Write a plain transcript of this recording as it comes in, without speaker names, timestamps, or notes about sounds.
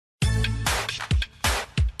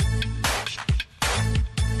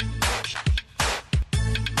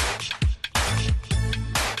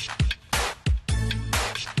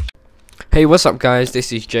Hey, what's up guys,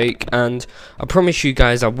 this is Jake, and I promise you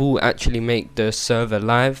guys I will actually make the server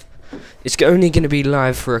live. It's only going to be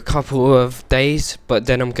live for a couple of days, but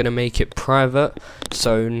then I'm going to make it private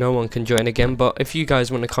so no one can join again. But if you guys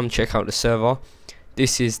want to come check out the server,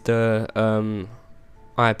 this is the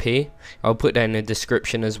IP. I'll put that in the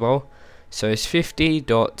description as well. So it's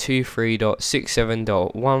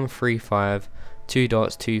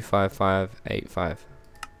 50.23.670.135.2.25585.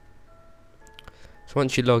 So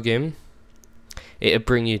once you log in, it'll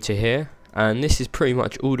bring you to here, and this is pretty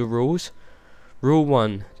much all the rules. Rule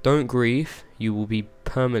 1, don't grief, you will be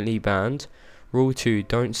permanently banned. Rule 2,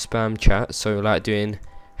 don't spam chat, so like doing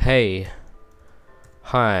hey,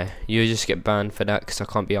 hi, you'll just get banned for that because I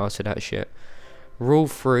can't be asked for that shit. Rule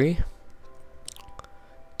 3,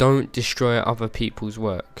 don't destroy other people's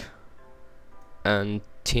work, and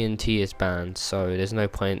TNT is banned, so there's no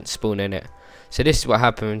point spawning it. So this is what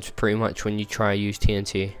happens pretty much when you try to use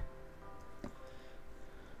TNT.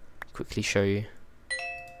 Quickly show you.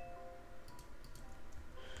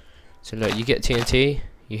 So look, you get TNT,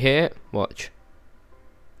 you hear it, watch.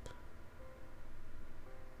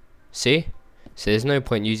 See? So there's no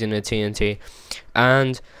point using a TNT.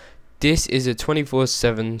 And this is a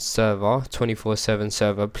 24/7 server, 24/7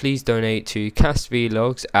 server. Please donate to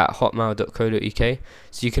CassVlogs at hotmail.co.uk.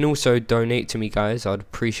 So you can also donate to me, guys. I'd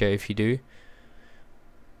appreciate if you do.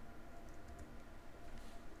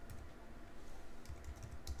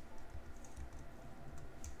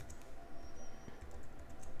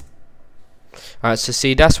 Alright, so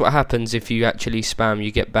see, that's what happens if you actually spam,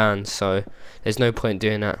 you get banned, so there's no point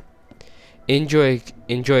doing that. Enjoy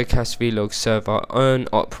CassVlogs server, earn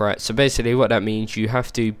operate. So basically what that means, you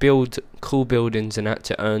have to build cool buildings and that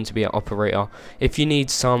to earn to be an operator. If you need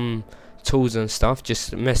some tools and stuff,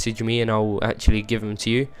 just message me and I will actually give them to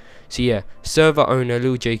you. So yeah, server owner,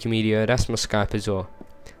 Lil Jakey Media, that's my Skype as well.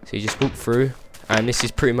 So you just walk through, and this is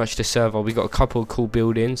pretty much the server. We got a couple of cool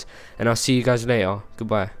buildings, and I'll see you guys later.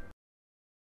 Goodbye.